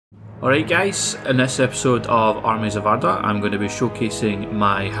Alright guys, in this episode of Armies of Arda, I'm going to be showcasing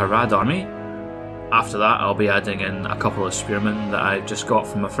my Harad army. After that I'll be adding in a couple of spearmen that I just got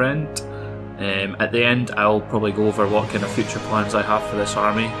from a friend. At the end I'll probably go over what kind of future plans I have for this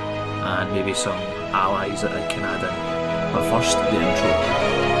army and maybe some allies that I can add in. But first, the intro.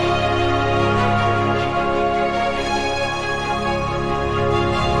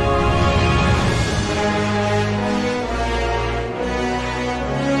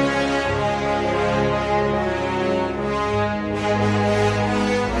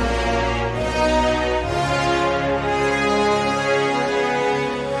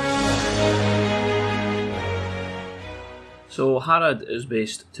 So Harad is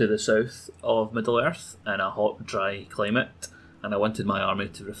based to the south of Middle-earth in a hot, dry climate, and I wanted my army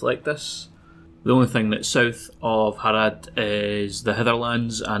to reflect this. The only thing that's south of Harad is the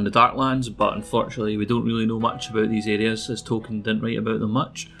Hitherlands and the Darklands, but unfortunately we don't really know much about these areas as Tolkien didn't write about them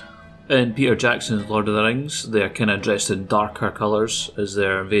much. In Peter Jackson's Lord of the Rings, they're kind of dressed in darker colours as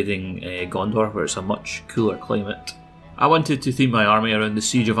they're invading Gondor, where it's a much cooler climate. I wanted to theme my army around the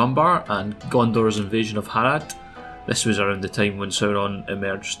Siege of Umbar and Gondor's invasion of Harad. This was around the time when Sauron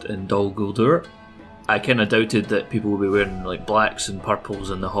emerged in Dol Guldur. I kind of doubted that people would be wearing like blacks and purples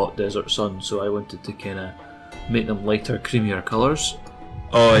in the hot desert sun, so I wanted to kind of make them lighter, creamier colours.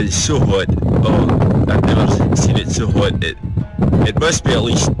 Oh, it's so hot. Oh, I've never seen it so hot. It must be at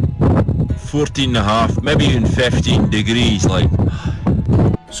least 14.5, maybe even 15 degrees, like.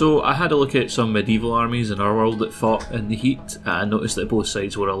 So I had a look at some medieval armies in our world that fought in the heat, and I noticed that both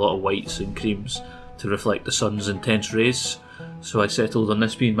sides wore a lot of whites and creams to reflect the sun's intense rays, so I settled on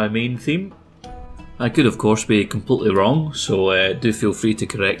this being my main theme. I could of course be completely wrong, so do feel free to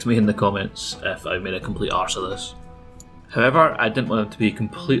correct me in the comments if I made a complete arse of this. However, I didn't want it to be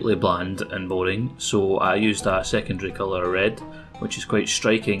completely bland and boring, so I used a secondary colour of red, which is quite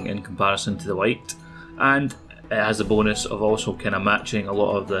striking in comparison to the white, and it has the bonus of also kind of matching a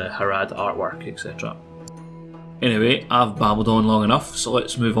lot of the Harad artwork, etc. Anyway, I've babbled on long enough, so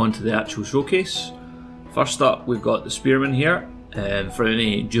let's move on to the actual showcase. First up, we've got the spearmen here. For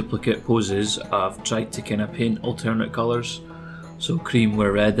any duplicate poses, I've tried to kind of paint alternate colours, so cream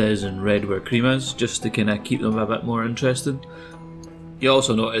where red is and red where cream is, just to kind of keep them a bit more interesting. You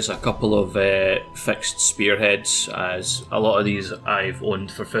also notice a couple of fixed spearheads, as a lot of these I've owned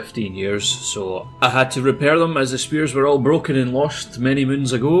for 15 years, so I had to repair them as the spears were all broken and lost many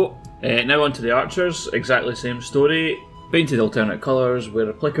moons ago. Now onto the archers, exactly the same story. Painted alternate colours where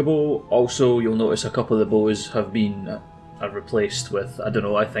applicable. Also, you'll notice a couple of the bows have been replaced with, I don't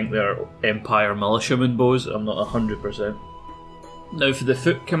know, I think they're Empire militiaman bows, I'm not 100%. Now for the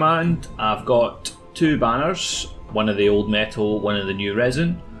foot command, I've got two banners, one of the old metal, one of the new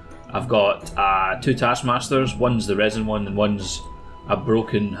resin. I've got two taskmasters, one's the resin one and one's a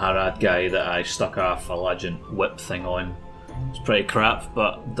broken Harad guy that I stuck a Falagent whip thing on. It's pretty crap,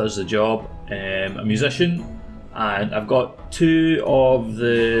 but does the job. A musician. And I've got two of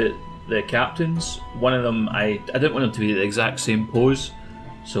the captains. One of them, I didn't want him to be the exact same pose,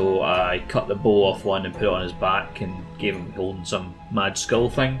 so I cut the bow off one and put it on his back and gave him holding some mad skull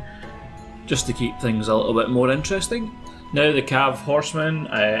thing, just to keep things a little bit more interesting. Now the Cav horsemen,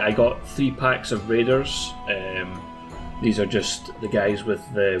 I got 3 packs of raiders. These are just the guys with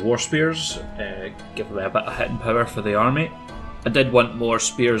the war spears, give them a bit of hitting power for the army. I did want more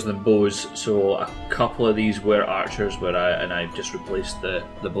spears than bows, so a couple of these were archers and I've just replaced the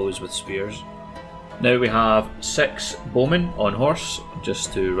bows with spears. Now we have 6 bowmen on horse,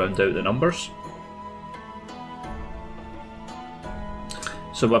 just to round out the numbers.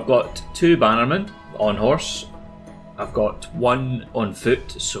 So I've got 2 bannermen on horse, I've got 1 on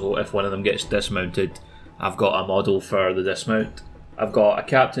foot, so if one of them gets dismounted, I've got a model for the dismount. I've got a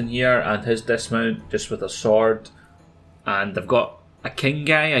captain here and his dismount, just with a sword. And I've got a king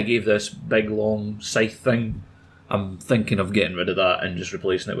guy. I gave this big long scythe thing. I'm thinking of getting rid of that and just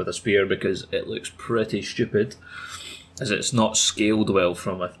replacing it with a spear because it looks pretty stupid, as it's not scaled well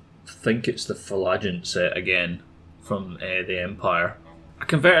from, I think it's the Falagent set again, from the Empire. I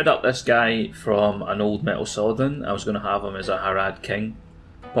converted up this guy from an old metal Saladin. I was going to have him as a Harad king,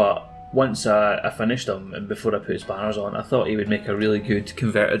 but once I finished him and before I put his banners on, I thought he would make a really good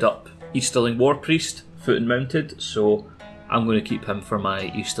converted up Easterling war priest, foot and mounted, so I'm going to keep him for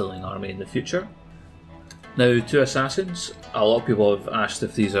my Easterling army in the future. Now 2 assassins. A lot of people have asked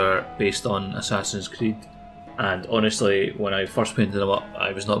if these are based on Assassin's Creed, and honestly when I first painted them up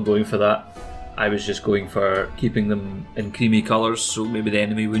I was not going for that. I was just going for keeping them in creamy colours so maybe the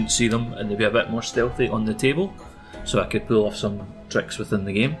enemy wouldn't see them and they'd be a bit more stealthy on the table, so I could pull off some tricks within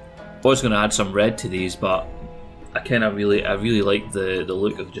the game. I was going to add some red to these, but I really like the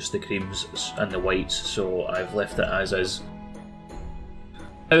look of just the creams and the whites, so I've left it as is.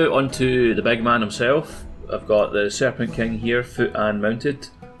 Out onto the big man himself. I've got the Serpent King here, foot and mounted.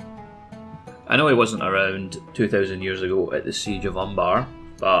 I know he wasn't around 2,000 years ago at the siege of Umbar,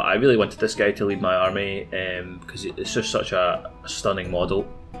 but I really wanted this guy to lead my army because it's just such a stunning model.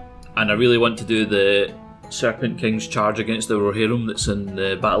 And I really want to do the Serpent King's charge against the Rohirrim that's in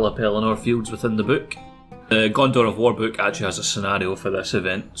the Battle of Pelennor fields within the book. The Gondor of War book actually has a scenario for this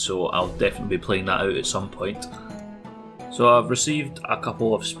event, so I'll definitely be playing that out at some point. So I've received a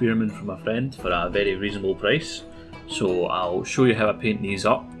couple of spearmen from a friend for a very reasonable price, so I'll show you how I paint these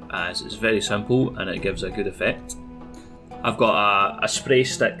up, as it's very simple and it gives a good effect. I've got a spray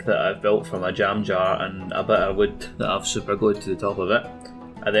stick that I've built from a jam jar and a bit of wood that I've super glued to the top of it.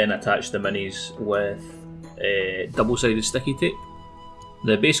 I then attached the minis with double-sided sticky tape.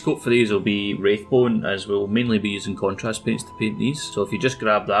 The base coat for these will be Wraithbone, as we'll mainly be using contrast paints to paint these, so if you just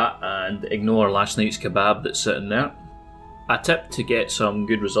grab that and ignore last night's kebab that's sitting there. A tip to get some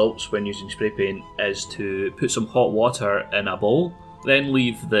good results when using spray paint is to put some hot water in a bowl, then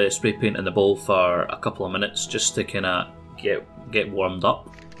leave the spray paint in the bowl for a couple of minutes just to kind of get warmed up.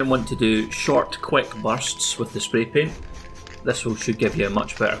 I want to do short, quick bursts with the spray paint. This should give you a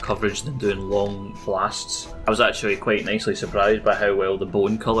much better coverage than doing long blasts. I was actually quite nicely surprised by how well the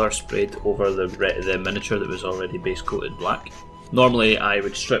bone colour spread over the miniature that was already base coated black. Normally I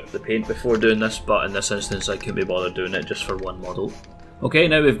would strip the paint before doing this, but in this instance I couldn't be bothered doing it just for one model. Okay,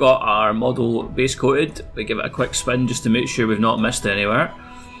 now we've got our model base coated. We give it a quick spin just to make sure we've not missed anywhere.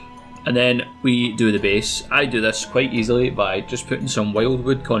 And then we do the base. I do this quite easily by just putting some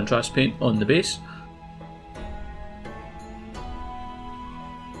Wildwood contrast paint on the base.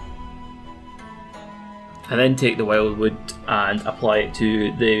 I then take the Wildwood and apply it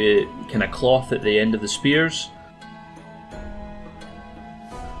to the kind of cloth at the end of the spears.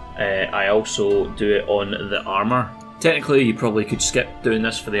 I also do it on the armour. Technically you probably could skip doing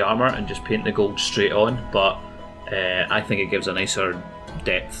this for the armour and just paint the gold straight on, but I think it gives a nicer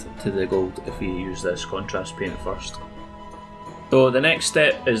depth to the gold if you use this contrast paint first. So the next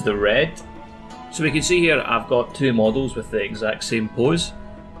step is the red. So we can see here I've got two models with the exact same pose.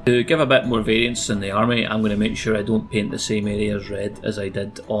 To give a bit more variance in the army, I'm going to make sure I don't paint the same areas red as I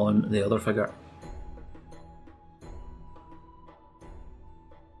did on the other figure.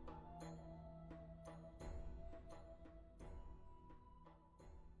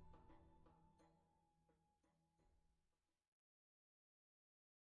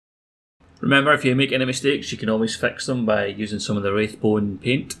 Remember, if you make any mistakes, you can always fix them by using some of the Wraithbone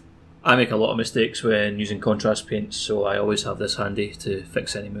paint. I make a lot of mistakes when using contrast paints, so I always have this handy to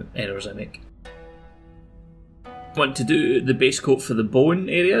fix any errors I make. I want to do the base coat for the bone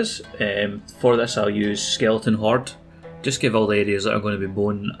areas. For this I'll use Skeleton Horde. Just give all the areas that are going to be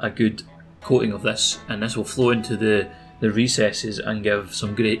bone a good coating of this, and this will flow into the recesses and give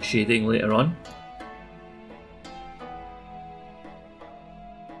some great shading later on.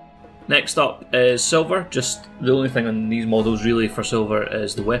 Next up is silver. Just the only thing on these models really for silver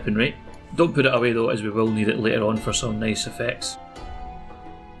is the weaponry. Don't put it away though, as we will need it later on for some nice effects.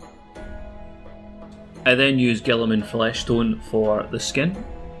 I then use Guilliman Flesh Tone for the skin.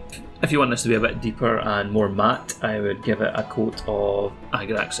 If you want this to be a bit deeper and more matte, I would give it a coat of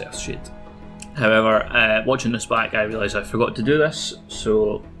Agrax Earthshade. However, watching this back I realised I forgot to do this,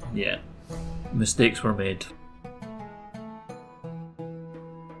 so yeah, mistakes were made.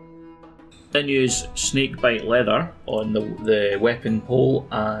 Then use Snakebite Leather on the weapon pole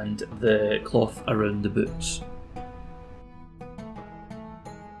and the cloth around the boots.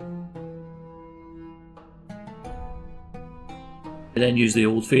 Then use the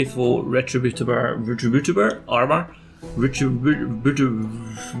Old Faithful Retributor armour.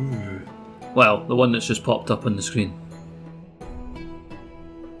 Well, the one that's just popped up on the screen.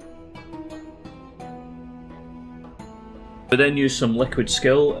 We then use some liquid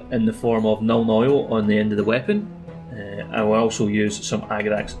skill in the form of Nuln Oil on the end of the weapon. I will also use some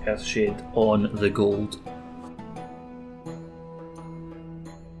Agrax Earthshade on the gold.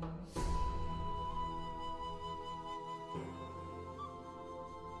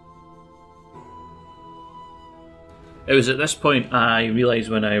 It was at this point I realised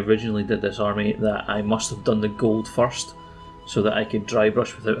when I originally did this army that I must have done the gold first so that I could dry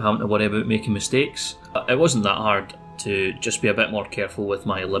brush without having to worry about making mistakes. It wasn't that hard to just be a bit more careful with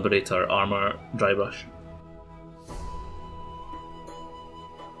my Liberator armour dry brush.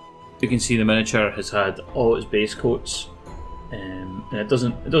 You can see the miniature has had all its base coats, and it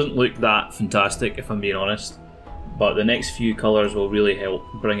doesn't look that fantastic if I'm being honest, but the next few colours will really help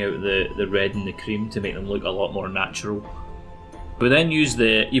bring out the red and the cream to make them look a lot more natural. We then use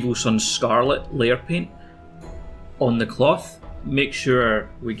the Evil Sunz Scarlet layer paint on the cloth. Make sure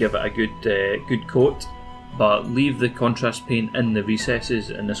we give it a good coat, but leave the contrast paint in the recesses,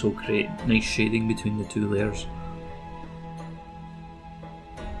 and this will create nice shading between the two layers.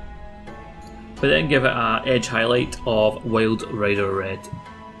 We then give it an edge highlight of Wild Rider Red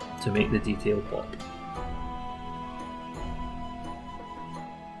to make the detail pop.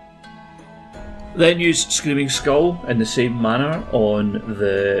 Then use Screaming Skull in the same manner on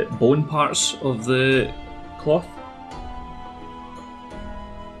the bone parts of the cloth.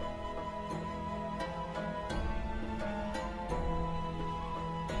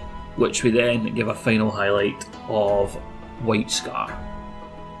 Which we then give a final highlight of White Scar.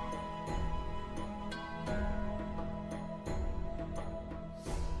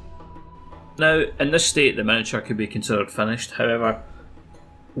 Now, in this state, the miniature could be considered finished. However,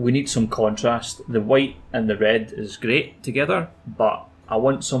 we need some contrast. The white and the red is great together, but I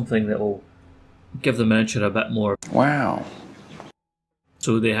want something that will give the miniature a bit more. Wow.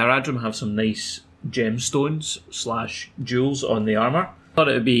 So the Haradrim have some nice gemstones / jewels on the armour. I thought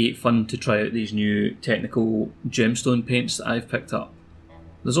it would be fun to try out these new technical gemstone paints that I've picked up.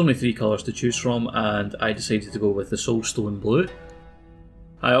 There's only 3 colours to choose from, and I decided to go with the Soulstone Blue.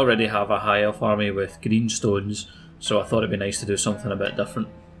 I already have a high elf army with green stones, so I thought it'd be nice to do something a bit different.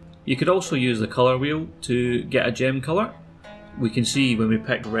 You could also use the colour wheel to get a gem colour. We can see when we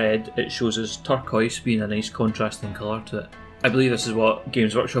pick red, it shows us turquoise being a nice contrasting colour to it. I believe this is what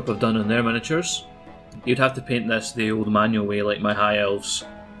Games Workshop have done in their miniatures. You'd have to paint this the old manual way like my high elves,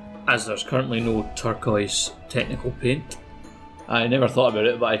 as there's currently no turquoise technical paint. I never thought about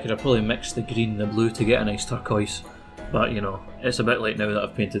it, but I could have probably mixed the green and the blue to get a nice turquoise. But you know, it's a bit late now that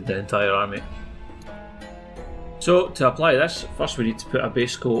I've painted the entire army. So to apply this, first we need to put a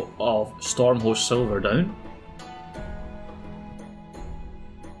base coat of Stormhost Silver down.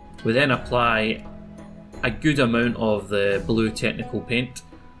 We then apply a good amount of the blue technical paint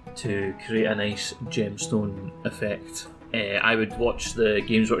to create a nice gemstone effect. I would watch the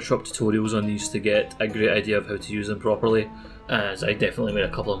Games Workshop tutorials on these to get a great idea of how to use them properly, as I definitely made a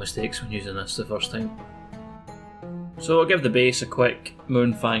couple of mistakes when using this the first time. So I'll give the base a quick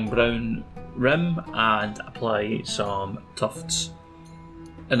Moonfang brown rim and apply some tufts.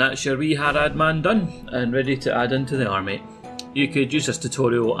 And that's your wee Harad man done and ready to add into the army. You could use this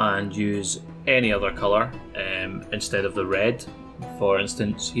tutorial and use any other colour instead of the red. For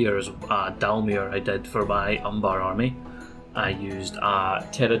instance, here's a Dalmir I did for my Umbar army. I used a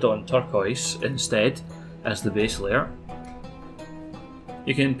Pterodon turquoise instead as the base layer.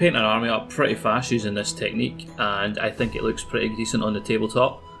 You can paint an army up pretty fast using this technique, and I think it looks pretty decent on the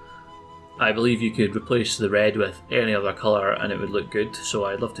tabletop. I believe you could replace the red with any other colour and it would look good, so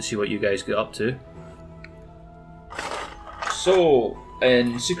I'd love to see what you guys get up to. So,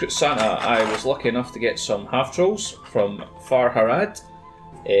 in Secret Santa I was lucky enough to get some half-trolls from Far Harad.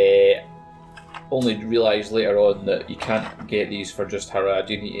 Only realised later on that you can't get these for just Harad,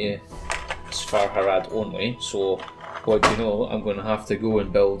 you need to, it's Far Harad only, so what do you know, I'm going to have to go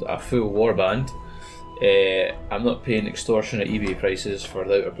and build a full warband. I'm not paying extortionate eBay prices for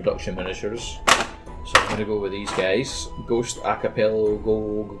the out of production miniatures, so I'm going to go with these guys, Ghost Acapello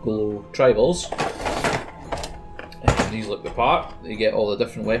Go Tribals. These look the part, they get all the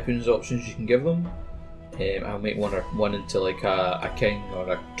different weapons options you can give them. I'll make one into like a king or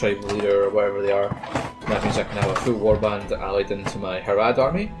a tribal leader or whatever they are. That means I can have a full warband allied into my Harad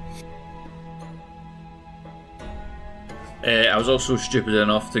army. I was also stupid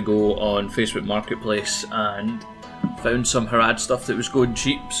enough to go on Facebook Marketplace and found some Harad stuff that was going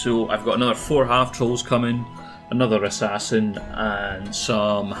cheap, so I've got another 4 half-trolls coming, another assassin and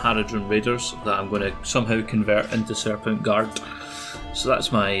some Haradrim raiders that I'm going to somehow convert into Serpent Guard. So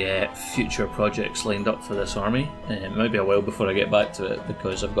that's my future projects lined up for this army. It might be a while before I get back to it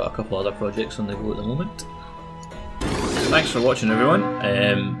because I've got a couple other projects on the go at the moment. Thanks for watching everyone.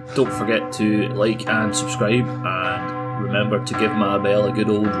 Don't forget to like and subscribe, and remember to give my bell a good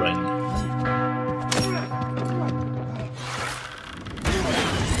old ring.